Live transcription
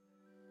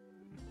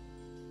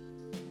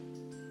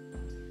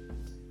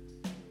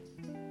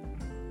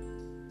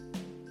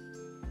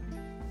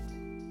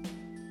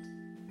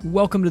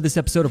Welcome to this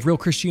episode of Real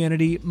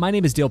Christianity. My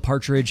name is Dale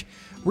Partridge,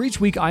 where each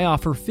week I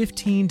offer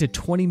 15 to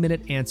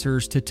 20-minute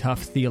answers to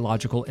tough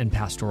theological and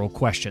pastoral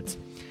questions.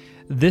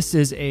 This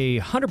is a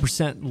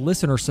 100%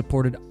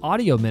 listener-supported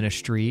audio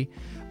ministry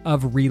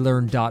of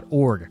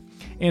relearn.org.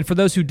 And for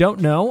those who don't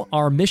know,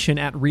 our mission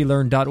at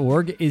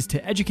relearn.org is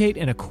to educate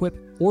and equip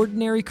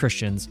ordinary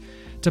Christians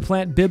to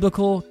plant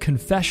biblical,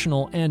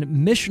 confessional, and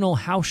missional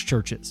house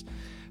churches.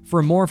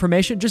 For more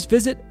information, just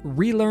visit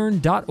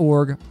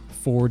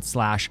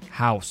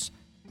relearn.org/house.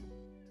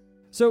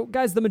 So,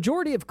 guys, the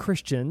majority of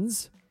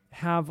Christians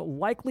have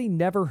likely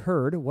never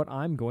heard what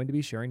I'm going to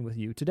be sharing with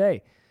you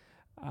today.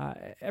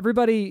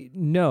 Everybody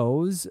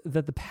knows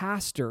that the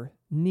pastor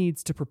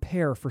needs to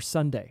prepare for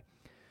Sunday.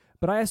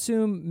 But I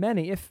assume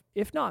many,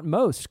 if not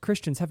most,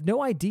 Christians have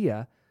no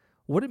idea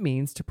what it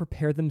means to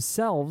prepare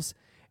themselves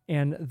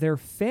and their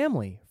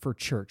family for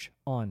church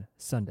on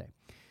Sunday.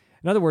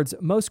 In other words,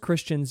 most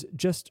Christians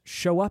just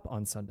show up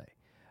on Sunday.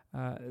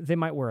 They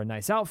might wear a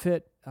nice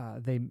outfit,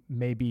 they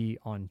may be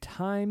on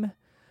time,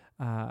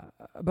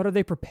 but are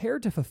they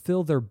prepared to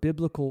fulfill their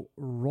biblical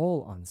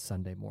role on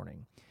Sunday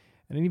morning?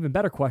 And an even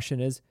better question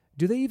is,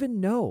 do they even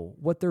know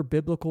what their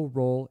biblical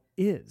role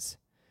is?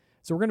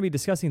 So we're going to be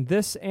discussing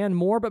this and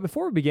more, but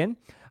before we begin,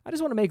 I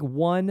just want to make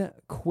one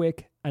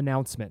quick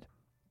announcement.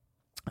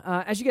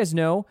 As you guys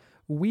know,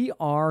 we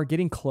are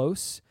getting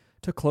close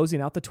to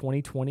closing out the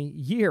 2020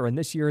 year, and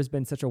this year has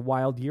been such a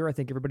wild year, I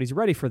think everybody's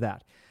ready for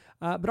that.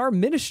 But our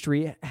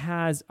ministry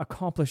has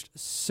accomplished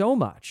so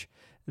much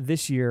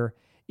this year,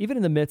 even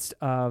in the midst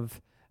of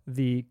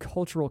the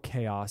cultural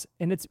chaos,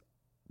 and it's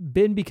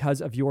been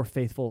because of your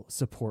faithful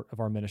support of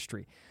our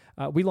ministry.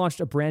 We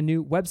launched a brand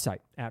new website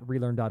at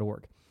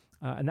relearn.org,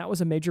 and that was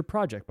a major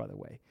project, by the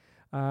way.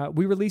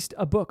 We released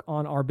a book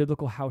on our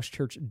biblical house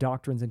church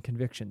doctrines and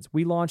convictions.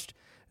 We launched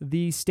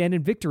the Stand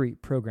in Victory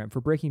program for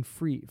breaking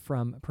free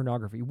from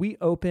pornography. We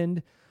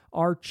opened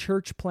our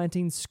church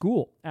planting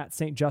school at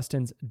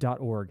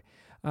stjustins.org.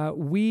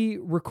 We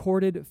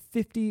recorded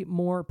 50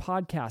 more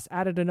podcasts,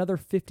 added another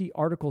 50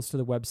 articles to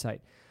the website,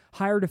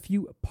 hired a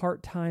few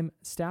part-time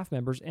staff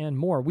members, and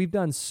more. We've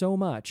done so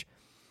much.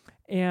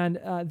 And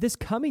this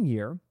coming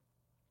year,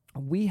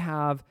 we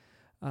have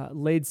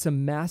laid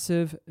some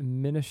massive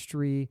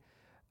ministry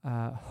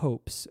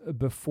hopes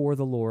before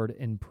the Lord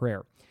in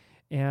prayer.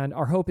 And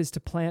our hope is to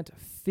plant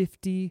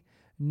 50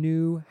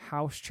 new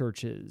house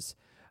churches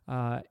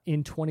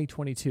in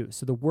 2022.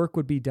 So the work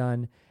would be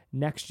done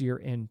next year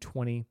in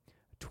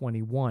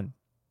 2021.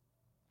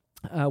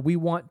 We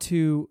want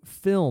to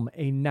film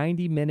a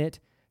 90-minute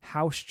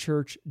house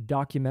church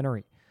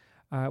documentary.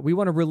 We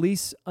want to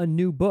release a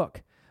new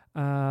book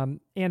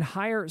and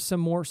hire some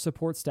more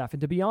support staff.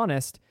 And to be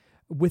honest,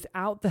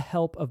 without the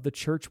help of the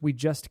church, we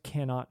just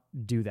cannot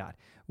do that.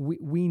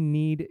 We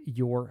need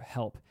your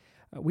help.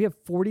 We have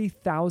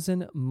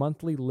 40,000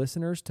 monthly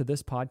listeners to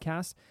this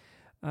podcast.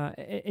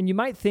 And you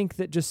might think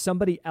that just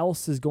somebody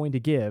else is going to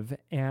give,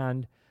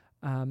 and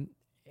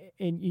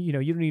you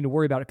don't need to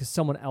worry about it because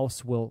someone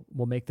else will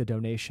make the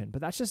donation. But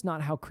that's just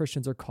not how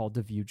Christians are called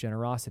to view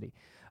generosity.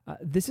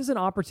 This is an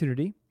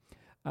opportunity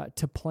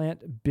to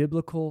plant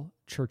biblical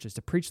churches,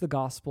 to preach the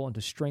gospel, and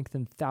to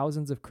strengthen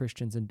thousands of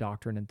Christians in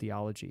doctrine and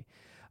theology.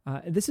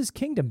 This is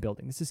kingdom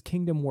building. This is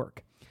kingdom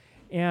work.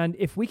 And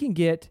if we can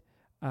get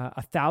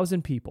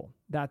 1,000 people,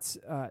 that's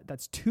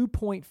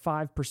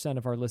 2.5%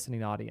 of our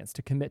listening audience,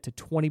 to commit to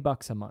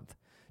 $20 a month,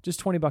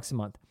 just $20 a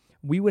month,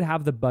 we would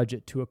have the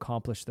budget to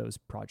accomplish those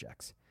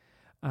projects.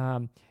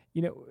 What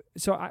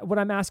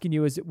I'm asking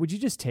you is, would you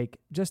just take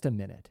just a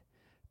minute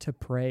to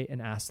pray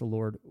and ask the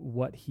Lord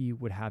what He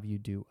would have you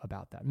do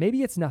about that?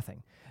 Maybe it's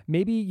nothing.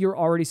 Maybe you're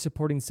already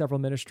supporting several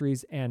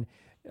ministries and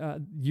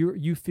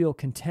you feel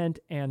content,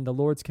 and the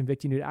Lord's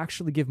convicting you to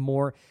actually give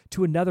more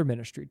to another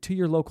ministry, to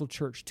your local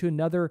church, to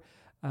another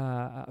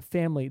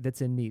family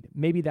that's in need.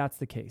 Maybe that's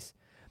the case.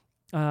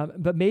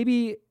 But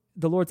maybe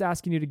the Lord's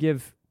asking you to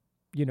give,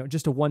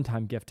 just a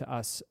one-time gift to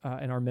us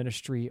in our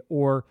ministry,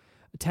 or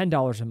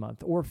 $10 a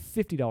month, or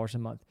 $50 a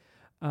month.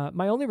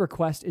 My only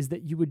request is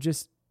that you would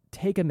just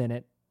take a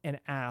minute and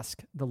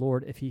ask the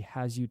Lord if He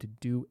has you to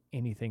do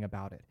anything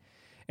about it.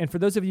 And for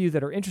those of you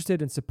that are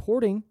interested in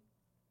supporting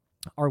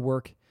our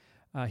work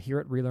here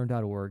at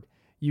relearn.org,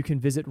 you can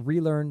visit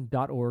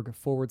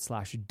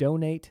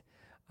relearn.org/donate.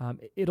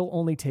 It'll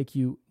only take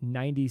you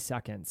 90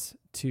 seconds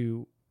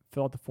to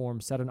fill out the form,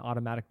 set an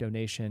automatic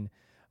donation.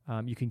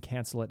 You can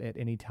cancel it at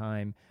any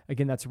time.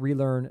 Again, that's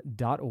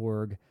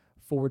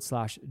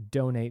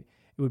relearn.org/donate.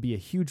 It would be a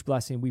huge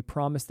blessing. We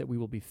promise that we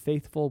will be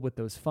faithful with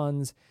those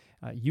funds,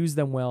 use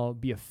them well,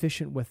 be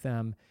efficient with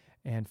them,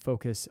 and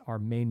focus our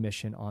main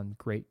mission on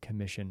Great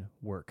Commission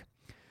work.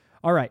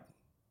 All right.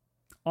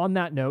 On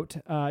that note,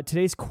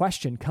 today's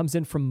question comes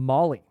in from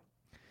Molly.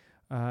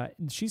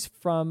 She's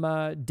from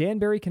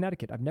Danbury,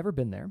 Connecticut. I've never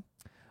been there.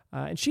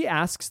 And she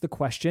asks the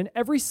question,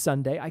 every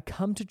Sunday I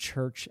come to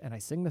church and I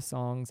sing the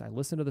songs, I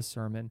listen to the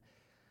sermon,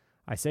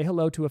 I say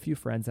hello to a few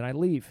friends, and I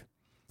leave.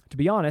 To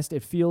be honest,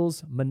 it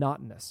feels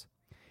monotonous.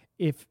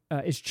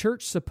 Is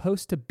church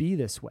supposed to be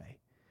this way?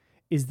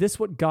 Is this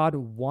what God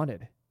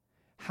wanted?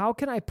 How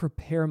can I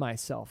prepare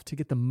myself to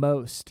get the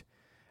most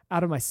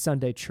out of my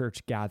Sunday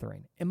church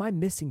gathering? Am I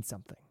missing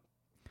something?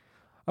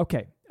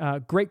 Okay,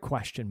 great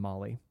question,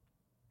 Molly.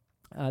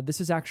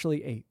 This is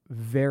actually a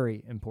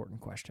very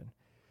important question.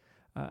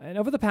 And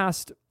over the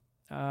past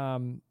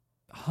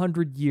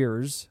 100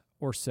 years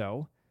or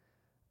so,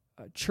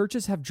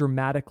 churches have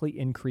dramatically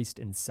increased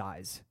in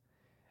size.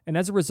 And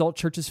as a result,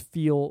 churches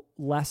feel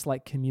less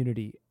like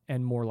community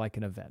and more like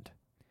an event.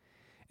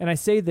 And I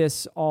say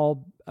this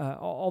all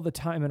the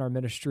time in our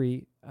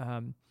ministry,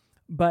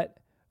 but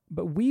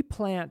we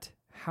plant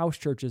house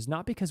churches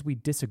not because we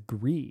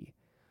disagree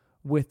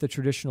with the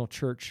traditional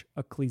church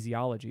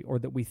ecclesiology or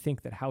that we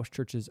think that house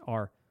churches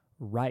are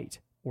right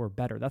or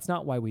better. That's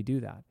not why we do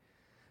that.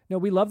 No,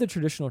 we love the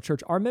traditional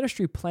church. Our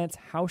ministry plants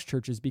house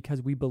churches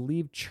because we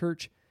believe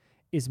church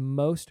is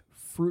most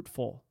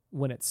fruitful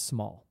when it's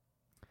small.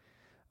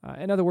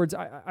 In other words,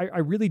 I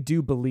really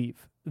do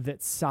believe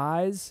that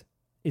size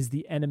is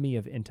the enemy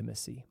of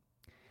intimacy.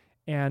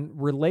 And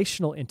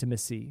relational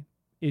intimacy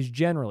is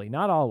generally,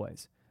 not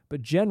always,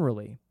 but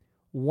generally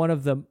one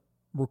of the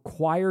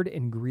required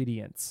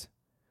ingredients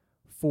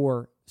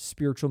for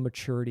spiritual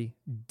maturity,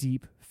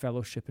 deep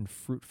fellowship, and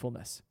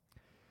fruitfulness.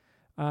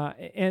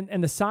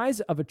 And the size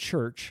of a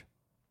church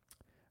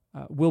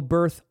will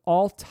birth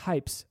all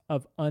types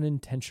of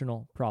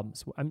unintentional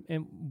problems.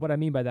 And what I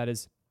mean by that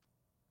is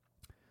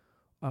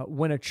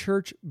when a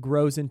church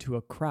grows into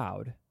a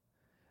crowd,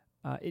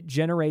 it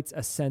generates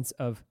a sense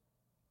of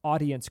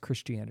audience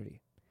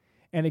Christianity.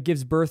 And it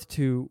gives birth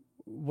to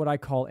what I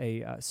call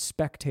a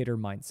spectator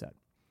mindset.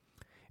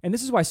 And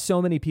this is why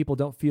so many people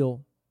don't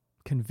feel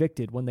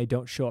convicted when they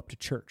don't show up to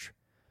church,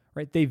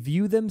 right? They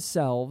view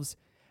themselves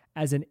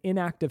as an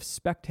inactive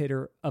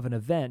spectator of an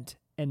event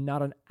and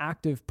not an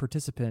active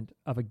participant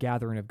of a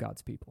gathering of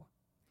God's people.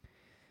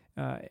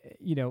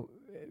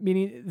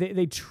 Meaning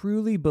they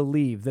truly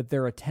believe that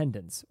their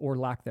attendance or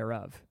lack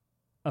thereof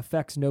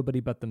affects nobody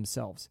but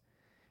themselves.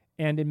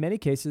 And in many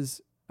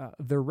cases,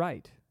 they're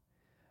right.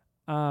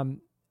 Now,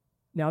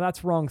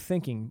 that's wrong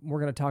thinking. We're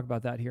going to talk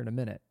about that here in a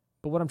minute.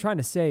 But what I'm trying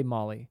to say,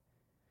 Molly,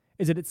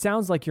 is that it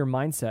sounds like your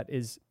mindset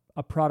is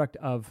a product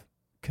of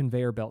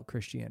conveyor belt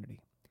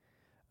Christianity.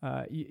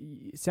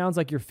 It sounds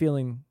like you're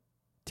feeling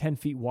 10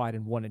 feet wide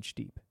and 1 inch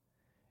deep.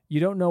 You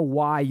don't know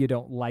why you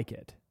don't like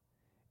it,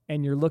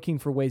 and you're looking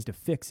for ways to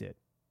fix it,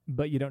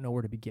 but you don't know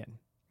where to begin.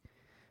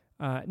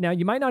 Now,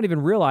 you might not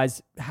even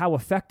realize how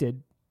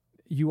affected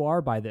you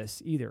are by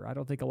this either. I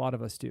don't think a lot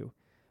of us do.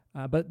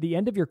 But at the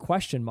end of your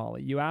question,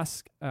 Molly, you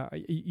ask,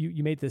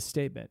 you made this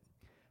statement: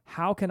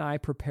 how can I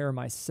prepare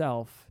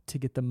myself to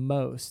get the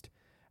most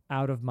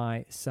out of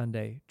my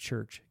Sunday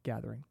church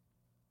gathering?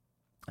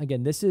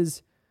 Again, this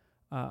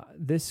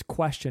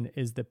question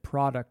is the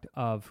product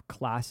of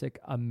classic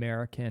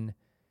American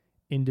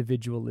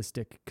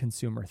individualistic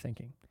consumer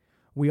thinking.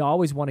 We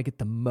always want to get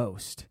the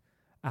most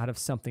out of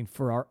something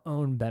for our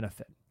own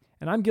benefit.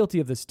 And I'm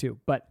guilty of this too,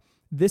 but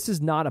this is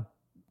not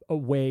a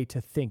way to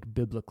think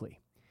biblically.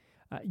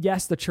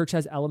 Yes, the church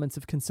has elements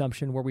of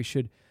consumption where we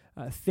should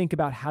think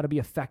about how to be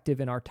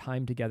effective in our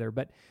time together,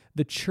 but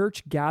the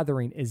church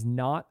gathering is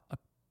not a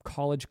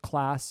college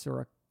class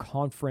or a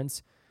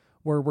conference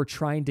where we're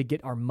trying to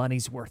get our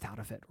money's worth out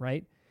of it,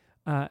 right?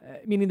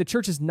 Meaning the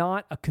church is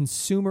not a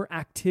consumer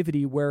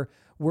activity where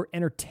we're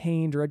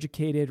entertained or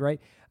educated, right?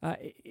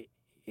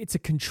 It's a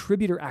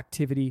contributor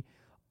activity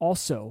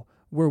also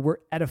where we're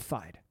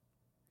edified.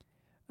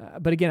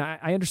 But again,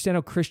 I understand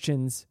how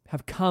Christians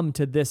have come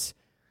to this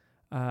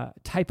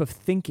type of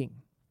thinking,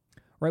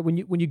 right? When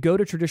you go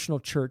to traditional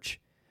church,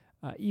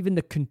 even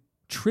the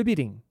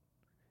contributing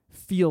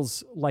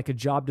feels like a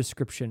job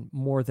description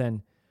more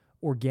than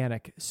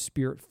organic,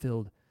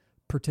 spirit-filled,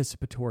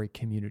 participatory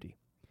community.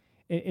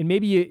 And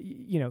maybe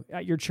you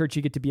at your church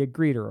you get to be a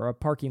greeter or a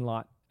parking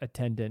lot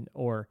attendant,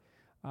 or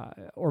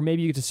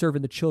maybe you get to serve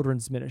in the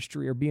children's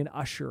ministry or be an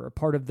usher or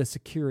part of the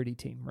security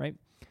team, right?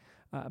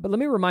 But let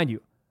me remind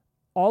you,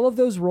 all of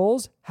those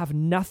roles have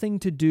nothing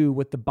to do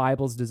with the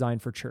Bible's design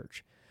for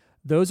church.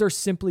 Those are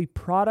simply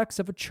products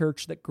of a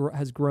church that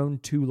has grown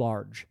too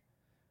large.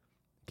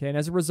 Okay, and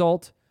as a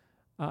result,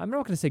 I'm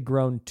not going to say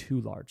grown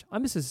too large.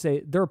 I'm just going to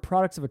say they're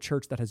products of a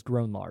church that has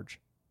grown large.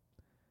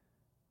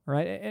 All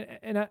right,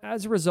 and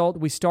as a result,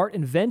 we start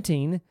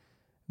inventing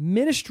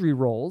ministry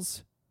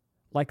roles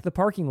like the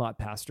parking lot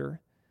pastor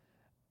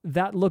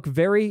that look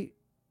very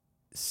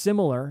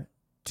similar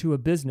to a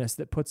business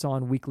that puts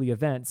on weekly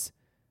events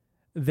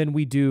than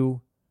we do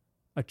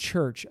a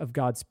church of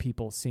God's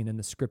people seen in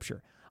the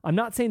scripture. I'm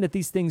not saying that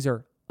these things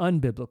are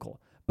unbiblical,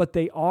 but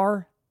they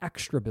are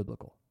extra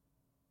biblical.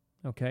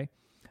 Okay?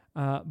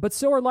 But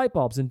so are light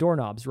bulbs and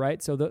doorknobs,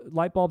 right? So the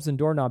light bulbs and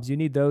doorknobs, you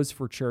need those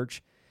for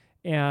church,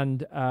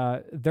 and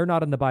they're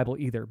not in the Bible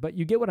either. But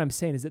you get what I'm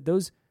saying is that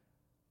those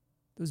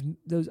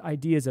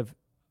ideas of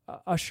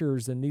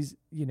ushers and these,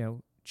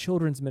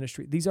 children's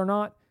ministry, these are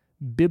not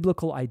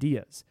biblical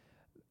ideas.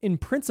 In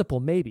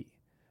principle, maybe,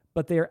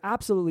 but they are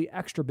absolutely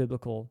extra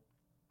biblical,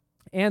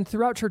 and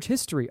throughout church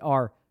history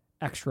are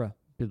extra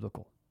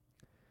biblical.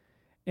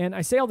 And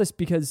I say all this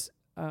because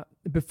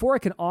before I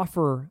can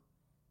offer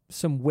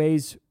some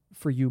ways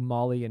for you,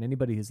 Molly, and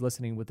anybody who's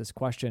listening with this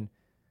question,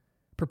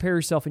 prepare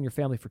yourself and your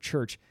family for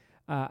church.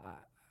 I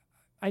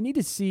need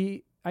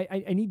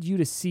you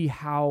to see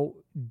how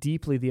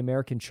deeply the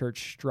American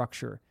church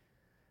structure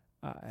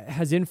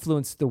has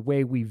influenced the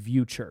way we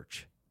view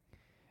church.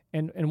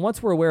 And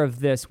once we're aware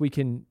of this, we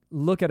can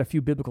look at a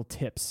few biblical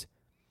tips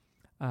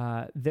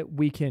that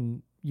we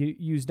can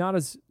use not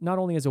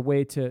only as a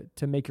way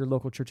to make your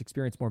local church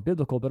experience more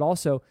biblical, but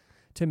also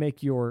to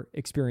make your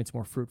experience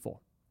more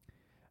fruitful.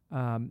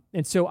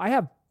 And so I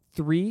have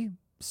 3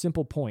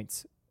 simple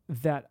points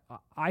that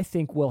I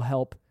think will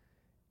help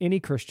any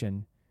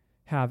Christian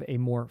have a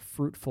more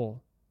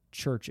fruitful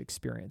church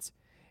experience.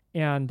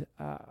 And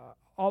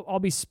I'll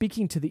be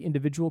speaking to the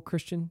individual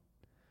Christian,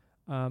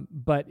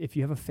 but if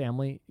you have a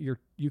family,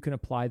 you can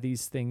apply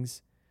these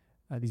things,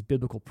 these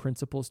biblical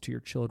principles to your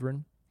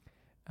children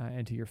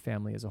and to your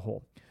family as a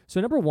whole.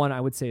 So number 1,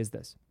 I would say, is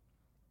this.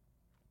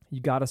 You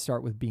got to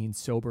start with being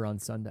sober on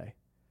Sunday.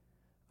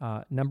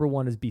 Number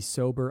 1 is be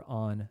sober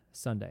on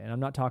Sunday. And I'm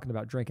not talking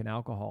about drinking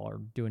alcohol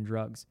or doing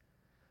drugs.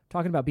 I'm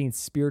talking about being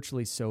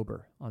spiritually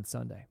sober on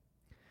Sunday.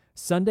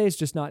 Sunday is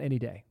just not any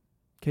day.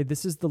 Okay,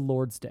 this is the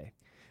Lord's Day.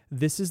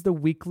 This is the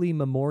weekly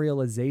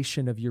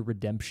memorialization of your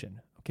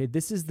redemption. Okay,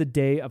 this is the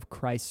day of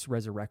Christ's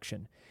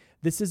resurrection.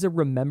 This is a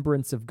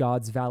remembrance of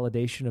God's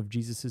validation of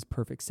Jesus'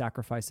 perfect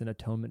sacrifice and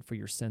atonement for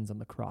your sins on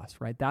the cross,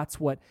 right? That's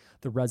what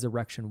the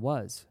resurrection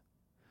was,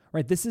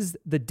 right? This is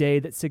the day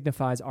that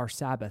signifies our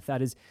Sabbath.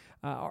 That is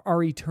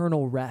our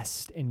eternal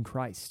rest in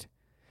Christ.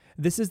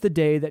 This is the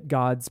day that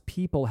God's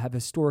people have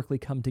historically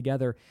come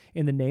together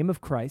in the name of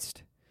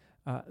Christ,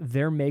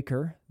 their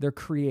maker, their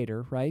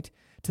creator, right?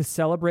 To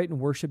celebrate and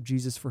worship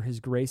Jesus for his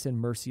grace and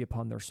mercy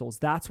upon their souls.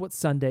 That's what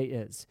Sunday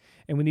is.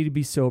 And we need to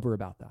be sober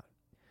about that.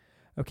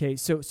 Okay,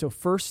 so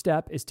first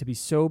step is to be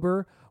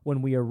sober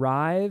when we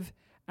arrive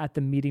at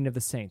the meeting of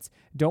the saints.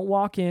 Don't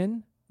walk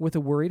in with a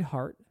worried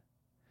heart.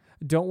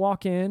 Don't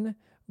walk in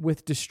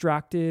with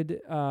distracted,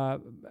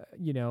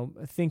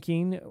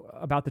 thinking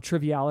about the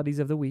trivialities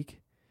of the week.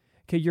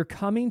 Okay, you're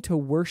coming to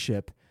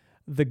worship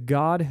the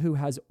God who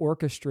has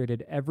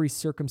orchestrated every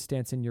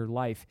circumstance in your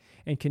life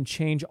and can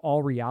change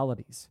all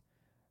realities,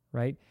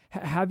 right?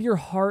 Have your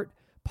heart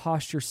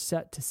posture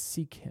set to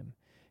seek him.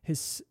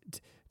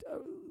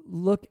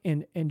 Look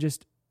and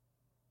just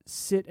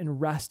sit and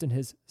rest in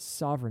his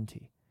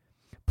sovereignty.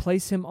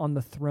 Place him on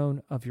the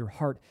throne of your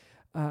heart.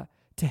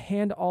 To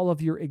hand all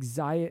of your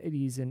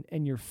anxieties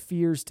and your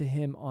fears to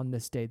him on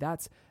this day.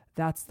 That's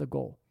the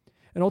goal.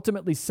 And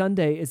ultimately,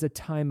 Sunday is a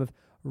time of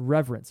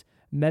reverence,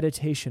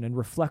 meditation, and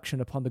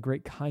reflection upon the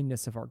great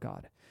kindness of our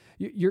God.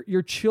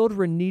 Your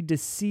children need to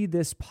see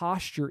this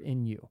posture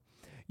in you.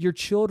 Your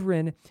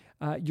children,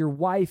 your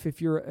wife,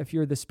 if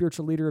you're the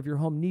spiritual leader of your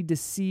home, need to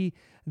see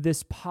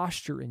this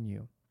posture in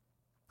you.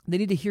 They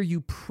need to hear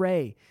you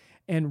pray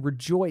and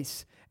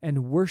rejoice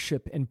and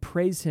worship and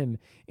praise him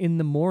in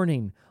the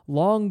morning,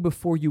 long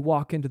before you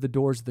walk into the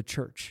doors of the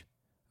church.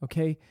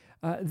 Okay?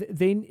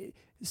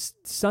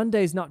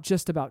 Sunday is not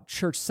just about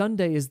church.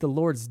 Sunday is the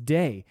Lord's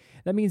day.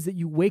 That means that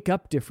you wake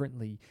up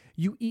differently.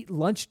 You eat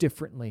lunch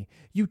differently.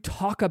 You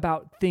talk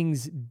about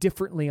things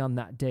differently on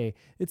that day.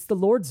 It's the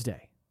Lord's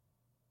day.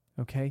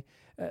 Okay?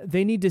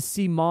 They need to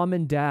see mom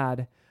and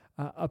dad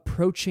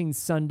approaching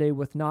Sunday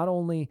with not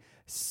only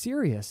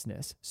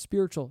seriousness,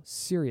 spiritual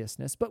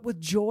seriousness, but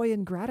with joy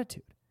and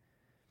gratitude.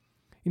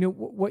 You know,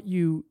 what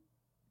you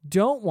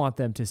don't want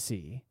them to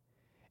see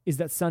is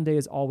that Sunday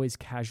is always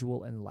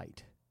casual and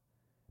light.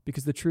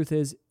 Because the truth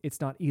is,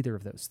 it's not either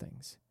of those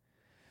things.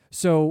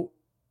 So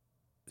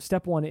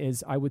step 1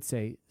 is, I would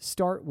say,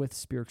 start with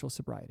spiritual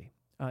sobriety.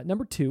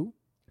 Number 2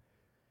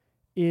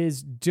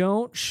 is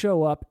don't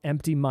show up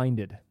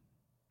empty-minded.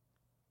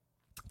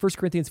 1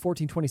 Corinthians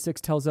 14:26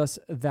 tells us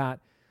that,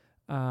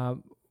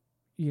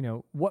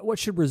 what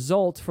should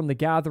result from the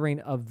gathering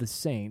of the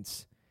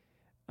saints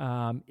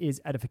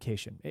is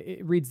edification.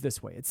 It reads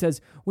this way. It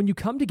says, when you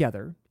come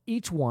together,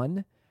 each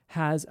one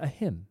has a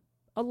hymn,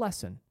 a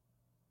lesson,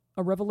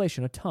 a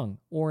revelation, a tongue,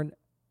 or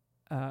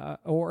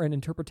an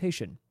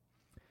interpretation.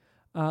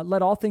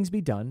 Let all things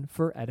be done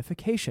for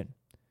edification.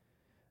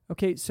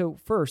 Okay, so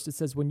first it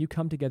says when you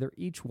come together,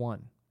 each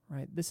one,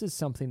 right? This is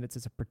something that's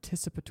a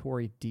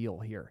participatory deal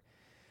here.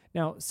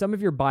 Now, some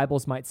of your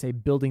Bibles might say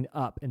building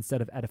up instead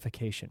of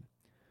edification.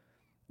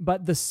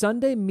 But the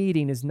Sunday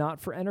meeting is not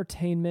for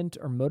entertainment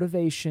or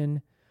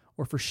motivation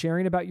or for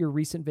sharing about your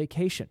recent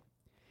vacation.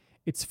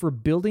 It's for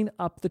building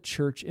up the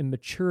church in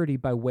maturity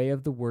by way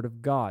of the Word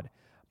of God,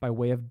 by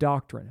way of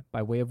doctrine,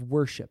 by way of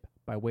worship,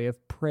 by way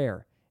of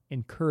prayer,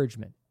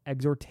 encouragement,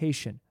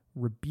 exhortation,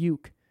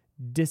 rebuke,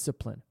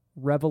 discipline,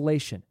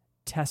 revelation,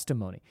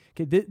 testimony.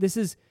 Okay, this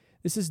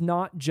is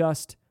not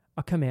just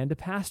a command to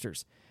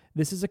pastors.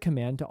 This is a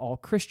command to all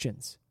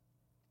Christians.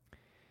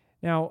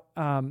 Now,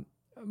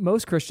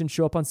 most Christians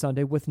show up on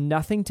Sunday with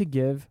nothing to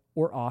give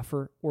or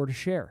offer or to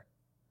share.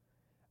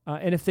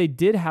 And if they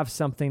did have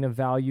something of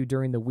value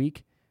during the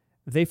week,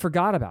 they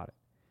forgot about it.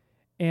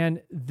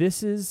 And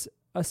this is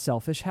a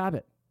selfish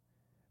habit.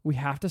 We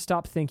have to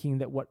stop thinking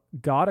that what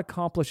God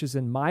accomplishes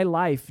in my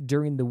life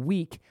during the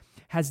week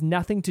has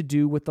nothing to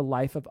do with the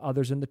life of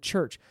others in the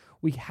church.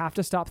 We have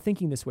to stop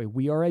thinking this way.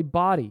 We are a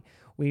body.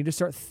 We need to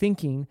start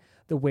thinking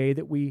the way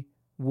that we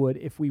would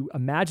if we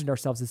imagined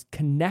ourselves as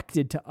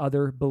connected to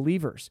other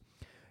believers.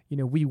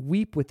 We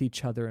weep with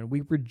each other and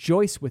we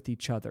rejoice with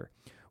each other.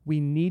 We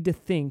need to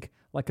think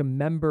like a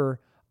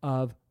member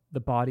of the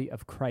body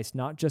of Christ,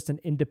 not just an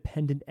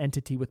independent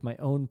entity with my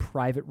own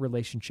private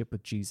relationship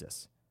with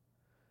Jesus.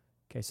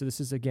 Okay, so this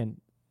is, again,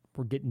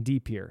 we're getting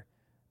deep here,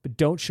 but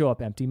don't show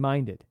up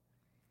empty-minded.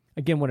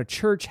 Again, when a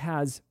church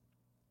has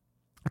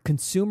a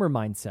consumer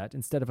mindset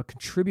instead of a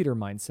contributor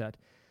mindset,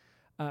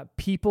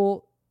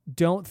 people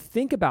don't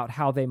think about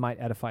how they might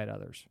edify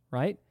others,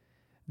 right?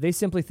 They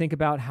simply think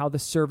about how the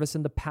service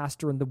and the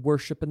pastor and the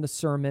worship and the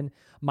sermon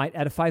might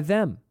edify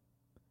them.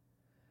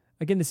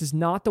 Again, this is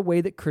not the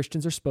way that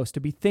Christians are supposed to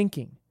be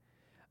thinking.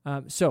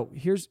 So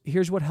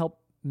here's what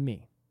helped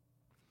me.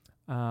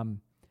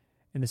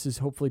 And this is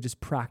hopefully just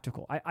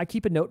practical. I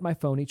keep a note in my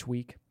phone each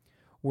week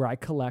where I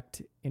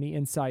collect any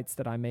insights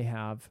that I may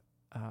have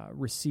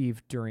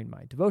received during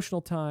my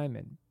devotional time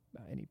and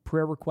any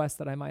prayer requests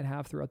that I might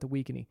have throughout the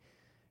week, any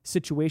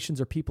situations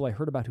or people I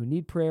heard about who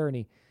need prayer,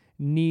 any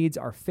needs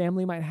our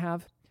family might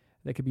have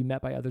that could be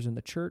met by others in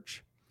the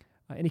church,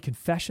 any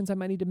confessions I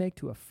might need to make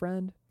to a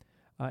friend,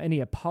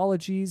 any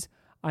apologies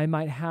I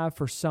might have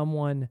for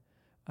someone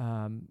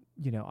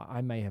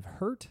I may have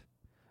hurt,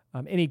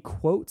 any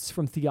quotes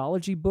from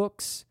theology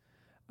books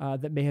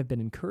that may have been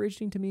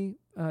encouraging to me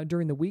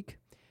during the week,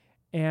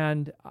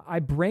 and I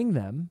bring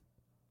them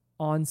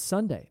on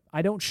Sunday.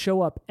 I don't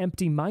show up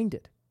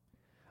empty-minded.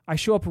 I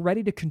show up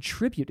ready to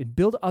contribute and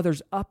build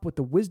others up with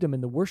the wisdom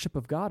and the worship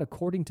of God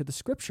according to the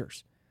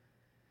Scriptures.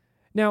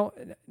 Now,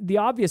 the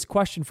obvious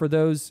question for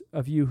those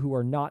of you who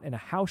are not in a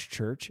house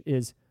church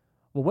is,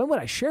 well, when would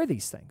I share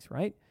these things,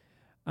 right?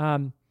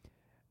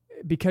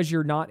 Because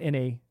you're not in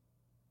a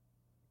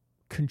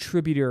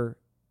contributor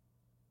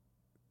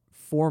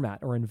format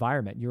or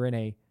environment. You're in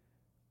a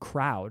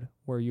crowd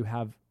where you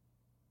have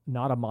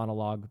not a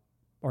monologue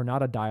or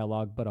not a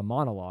dialogue, but a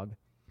monologue.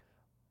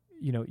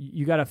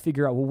 You got to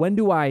figure out, well, when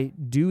do I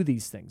do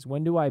these things?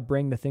 When do I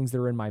bring the things that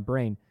are in my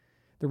brain?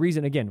 The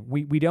reason, again,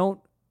 we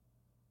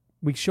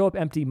show up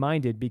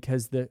empty-minded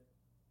because the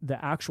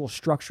actual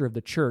structure of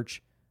the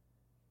church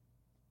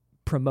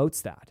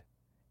promotes that.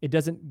 It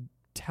doesn't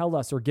tell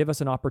us or give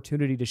us an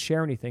opportunity to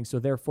share anything, so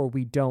therefore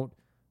we don't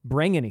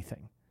bring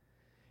anything.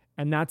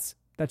 And that's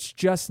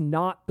just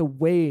not the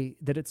way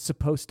that it's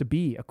supposed to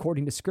be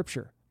according to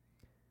Scripture.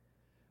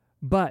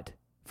 But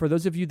for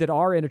those of you that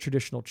are in a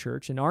traditional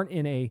church and aren't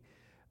in a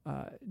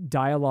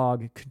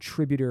dialogue,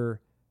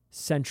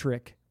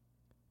 contributor-centric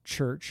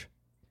church,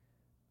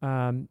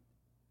 the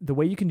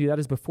way you can do that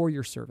is before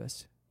your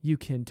service. You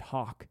can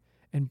talk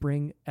and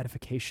bring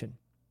edification.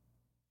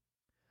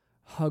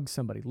 Hug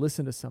somebody,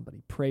 listen to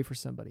somebody, pray for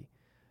somebody,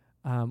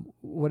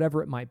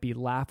 whatever it might be,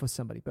 laugh with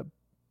somebody, but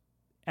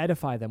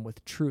edify them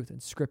with truth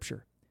and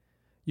Scripture.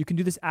 You can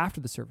do this after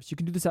the service. You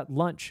can do this at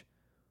lunch.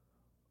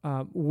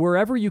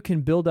 Wherever you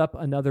can build up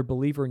another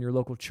believer in your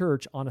local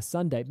church on a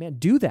Sunday, man,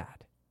 do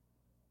that.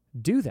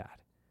 Do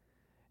that.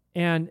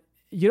 And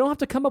you don't have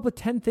to come up with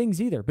 10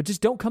 things either, but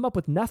just don't come up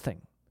with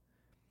nothing.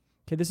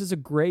 Okay, this is a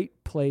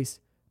great place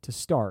to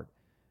start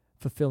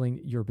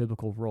fulfilling your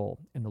biblical role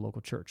in the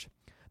local church.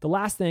 The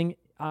last thing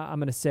I'm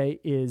going to say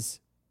is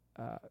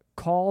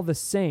call the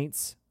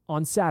saints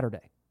on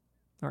Saturday.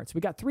 All right, so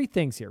we got 3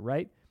 things here,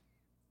 right?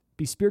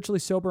 Be spiritually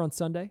sober on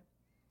Sunday.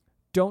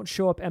 Don't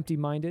show up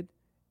empty-minded.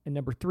 And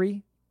number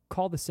 3,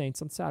 call the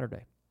saints on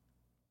Saturday.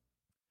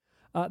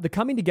 The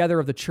coming together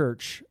of the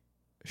church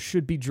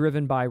should be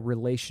driven by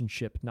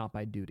relationship, not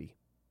by duty.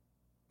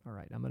 All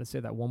right, I'm going to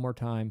say that one more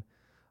time.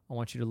 I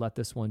want you to let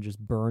this one just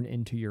burn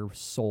into your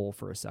soul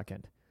for a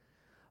second.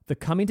 The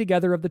coming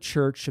together of the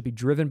church should be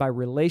driven by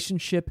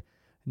relationship,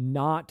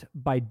 not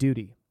by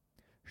duty.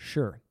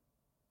 Sure.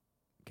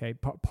 Okay,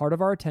 part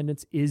of our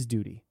attendance is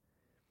duty.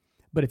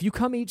 But if you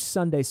come each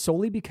Sunday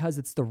solely because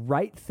it's the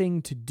right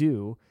thing to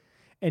do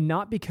and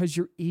not because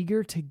you're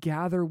eager to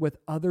gather with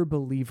other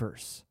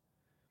believers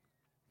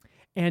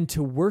and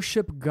to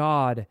worship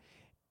God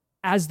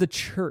as the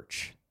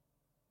church,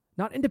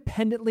 not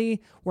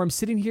independently where I'm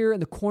sitting here in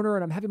the corner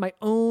and I'm having my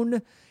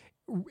own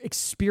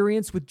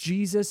experience with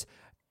Jesus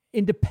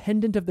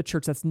independent of the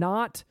church. That's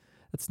not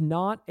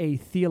a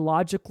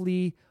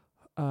theologically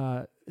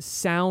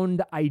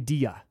sound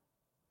idea.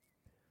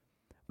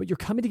 But you're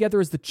coming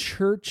together as the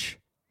church.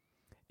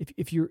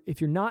 If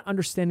you're not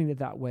understanding it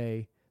that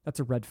way, that's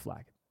a red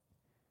flag.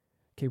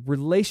 Okay,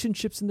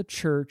 relationships in the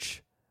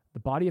church, the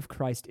body of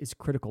Christ, is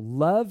critical.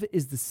 Love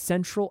is the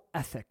central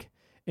ethic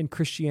in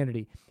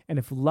Christianity. And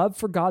if love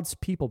for God's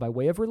people by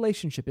way of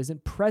relationship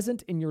isn't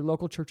present in your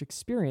local church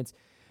experience,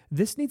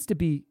 this needs to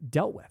be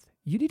dealt with.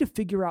 You need to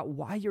figure out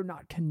why you're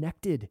not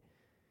connected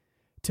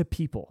to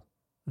people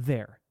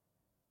there.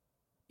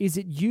 Is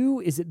it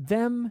you? Is it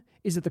them?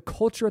 Is it the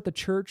culture at the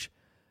church?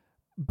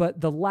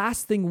 But the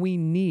last thing we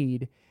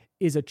need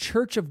is a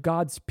church of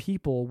God's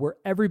people where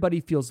everybody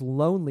feels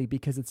lonely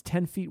because it's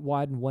 10 feet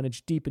wide and 1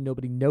 inch deep and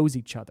nobody knows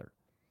each other.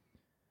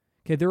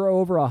 Okay, there are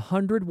over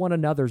 100 one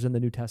another's in the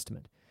New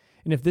Testament.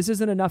 And if this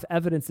isn't enough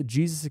evidence that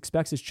Jesus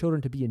expects his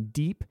children to be in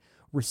deep,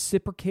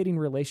 reciprocating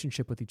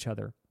relationship with each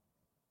other,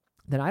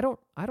 then I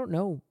don't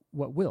know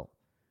what will.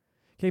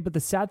 Okay, but the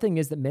sad thing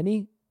is that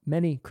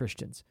many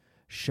Christians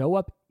show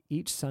up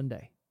each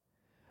Sunday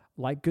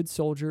like good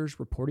soldiers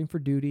reporting for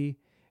duty,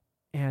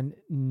 and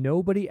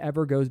nobody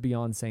ever goes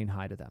beyond saying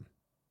hi to them.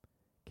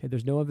 Okay,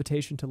 there's no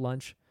invitation to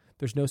lunch.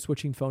 There's no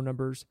switching phone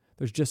numbers.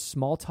 There's just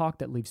small talk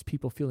that leaves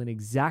people feeling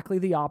exactly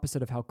the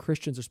opposite of how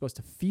Christians are supposed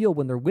to feel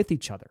when they're with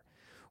each other,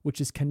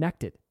 which is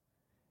connected.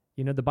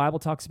 You know, the Bible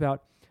talks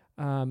about,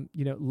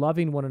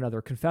 loving one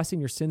another, confessing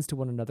your sins to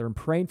one another, and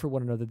praying for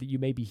one another that you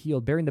may be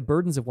healed, bearing the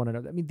burdens of one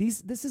another. I mean,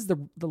 this is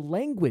the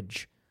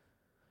language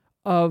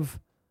of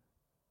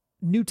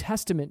New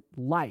Testament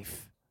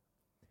life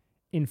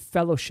in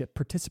fellowship,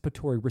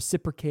 participatory,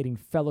 reciprocating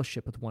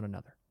fellowship with one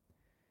another.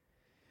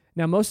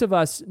 Now, most of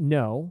us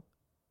know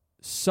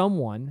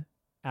someone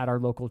at our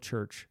local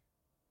church,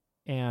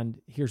 and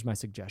here's my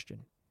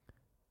suggestion.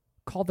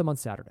 Call them on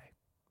Saturday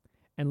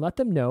and let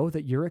them know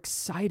that you're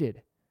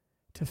excited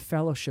to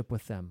fellowship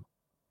with them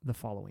the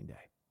following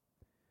day.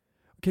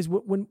 Because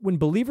when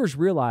believers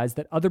realize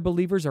that other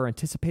believers are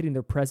anticipating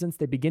their presence,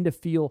 they begin to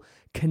feel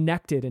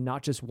connected and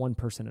not just one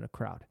person in a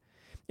crowd.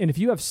 And if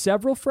you have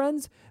several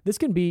friends, this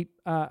can be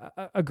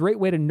a great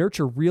way to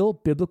nurture real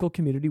biblical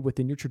community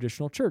within your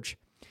traditional church.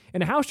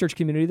 In a house church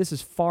community, this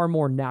is far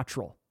more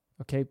natural,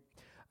 okay?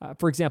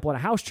 For example, in a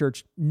house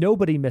church,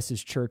 nobody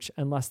misses church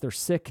unless they're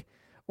sick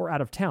or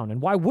out of town.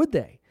 And why would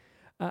they?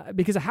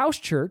 Because a house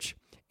church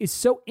is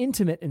so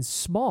intimate and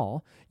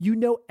small, you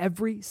know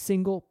every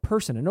single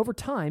person. And over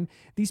time,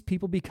 these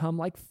people become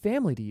like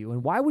family to you.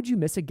 And why would you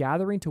miss a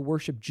gathering to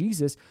worship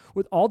Jesus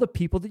with all the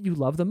people that you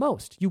love the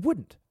most? You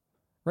wouldn't,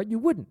 right? You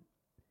wouldn't.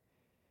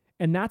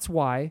 And that's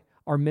why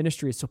our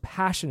ministry is so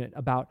passionate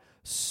about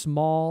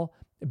small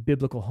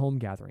biblical home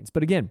gatherings.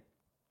 But again,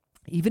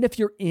 even if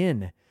you're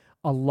in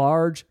a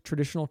large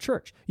traditional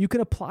church, you can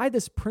apply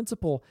this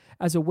principle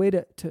as a way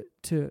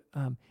to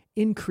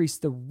increase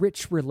the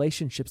rich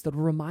relationships that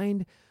will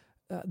remind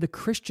the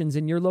Christians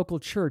in your local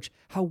church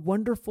how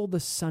wonderful the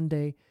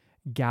Sunday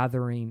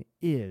gathering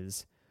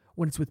is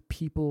when it's with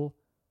people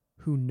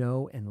who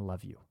know and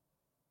love you.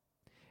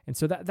 And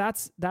so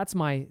that's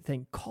my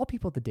thing. Call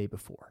people the day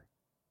before.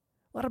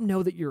 Let them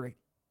know that you're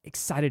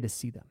excited to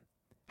see them.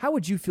 How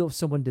would you feel if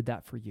someone did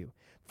that for you?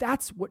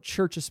 That's what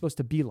church is supposed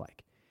to be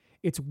like.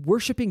 It's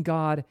worshiping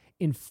God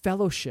in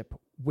fellowship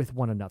with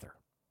one another.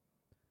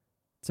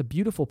 It's a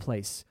beautiful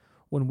place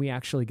when we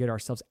actually get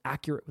ourselves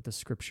accurate with the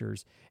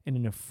scriptures and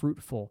in a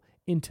fruitful,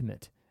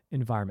 intimate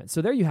environment.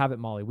 So there you have it,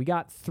 Molly. We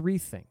got 3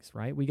 things,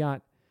 right? We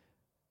got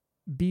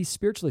be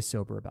spiritually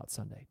sober about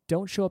Sunday.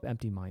 Don't show up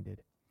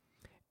empty-minded.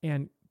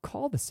 And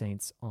call the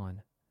saints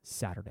on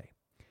Saturday.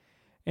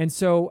 And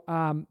so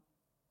I'm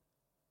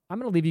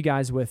going to leave you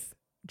guys with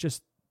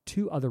just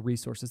 2 other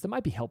resources that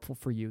might be helpful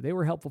for you. They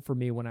were helpful for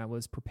me when I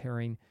was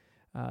preparing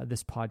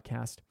this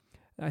podcast.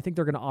 I think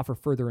they're going to offer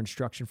further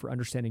instruction for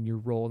understanding your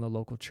role in the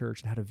local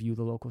church and how to view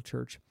the local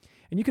church.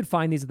 And you can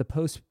find these at the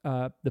post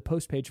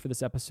page for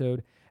this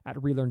episode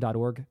at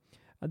relearn.org.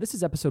 This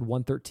is episode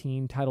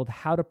 113, titled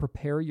How to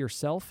Prepare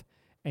Yourself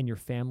and Your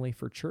Family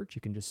for Church.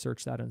 You can just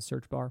search that in the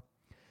search bar.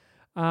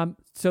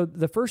 So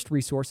the first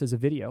resource is a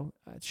video.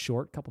 It's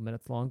short, a couple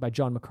minutes long, by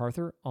John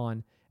MacArthur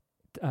on,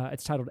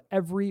 it's titled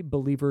Every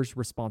Believer's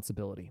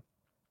Responsibility.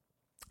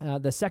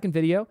 The second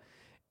video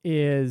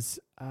is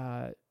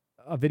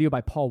a video by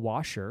Paul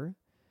Washer,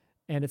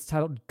 and it's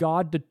titled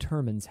God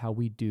Determines How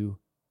We Do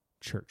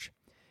Church.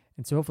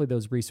 And so hopefully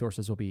those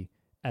resources will be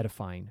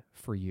edifying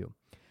for you.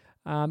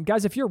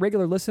 Guys, if you're a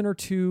regular listener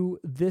to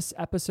this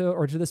episode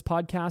or to this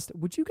podcast,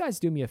 would you guys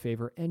do me a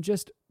favor and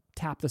just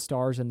tap the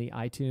stars in the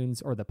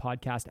iTunes or the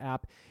podcast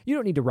app? You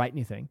don't need to write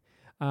anything.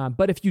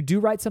 But if you do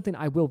write something,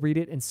 I will read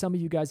it. And some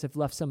of you guys have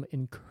left some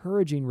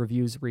encouraging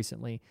reviews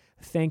recently.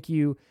 Thank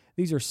you.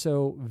 These are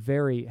so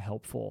very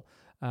helpful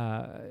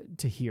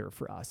to hear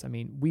for us. I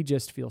mean, we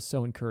just feel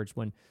so encouraged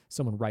when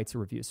someone writes a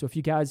review. So if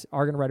you guys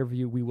are going to write a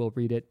review, we will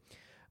read it.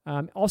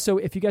 Also,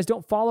 if you guys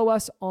don't follow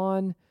us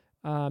on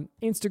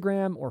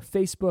Instagram or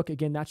Facebook,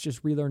 again, that's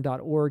just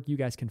relearn.org. You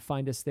guys can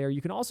find us there.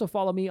 You can also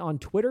follow me on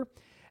Twitter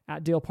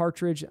at Dale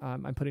Partridge.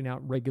 I'm putting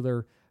out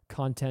regular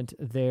content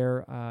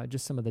there,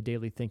 just some of the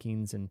daily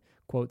thinkings and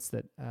quotes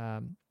that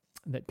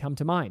come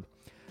to mind.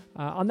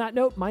 On that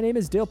note, my name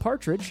is Dale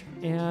Partridge,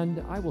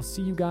 and I will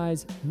see you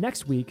guys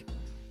next week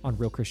on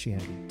Real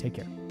Christianity. Take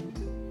care.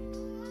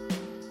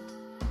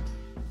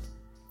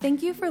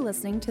 Thank you for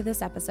listening to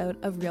this episode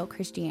of Real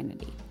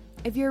Christianity.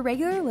 If you're a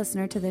regular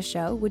listener to this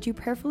show, would you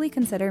prayerfully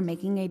consider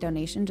making a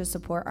donation to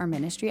support our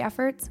ministry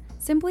efforts?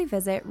 Simply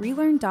visit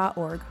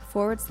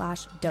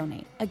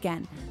relearn.org/donate.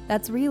 Again,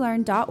 that's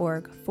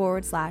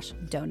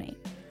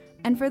relearn.org/donate.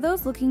 And for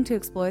those looking to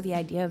explore the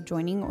idea of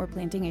joining or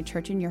planting a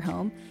church in your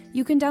home,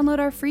 you can download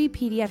our free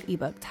PDF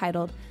ebook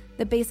titled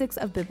The Basics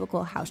of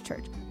Biblical House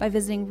Church by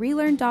visiting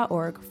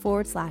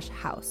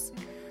relearn.org/house.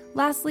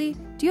 Lastly,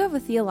 do you have a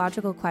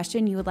theological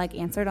question you would like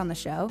answered on the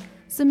show?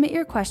 Submit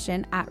your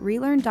question at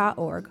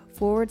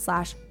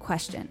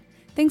relearn.org/question.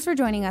 Thanks for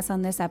joining us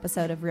on this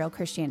episode of Real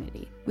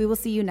Christianity. We will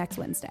see you next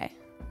Wednesday.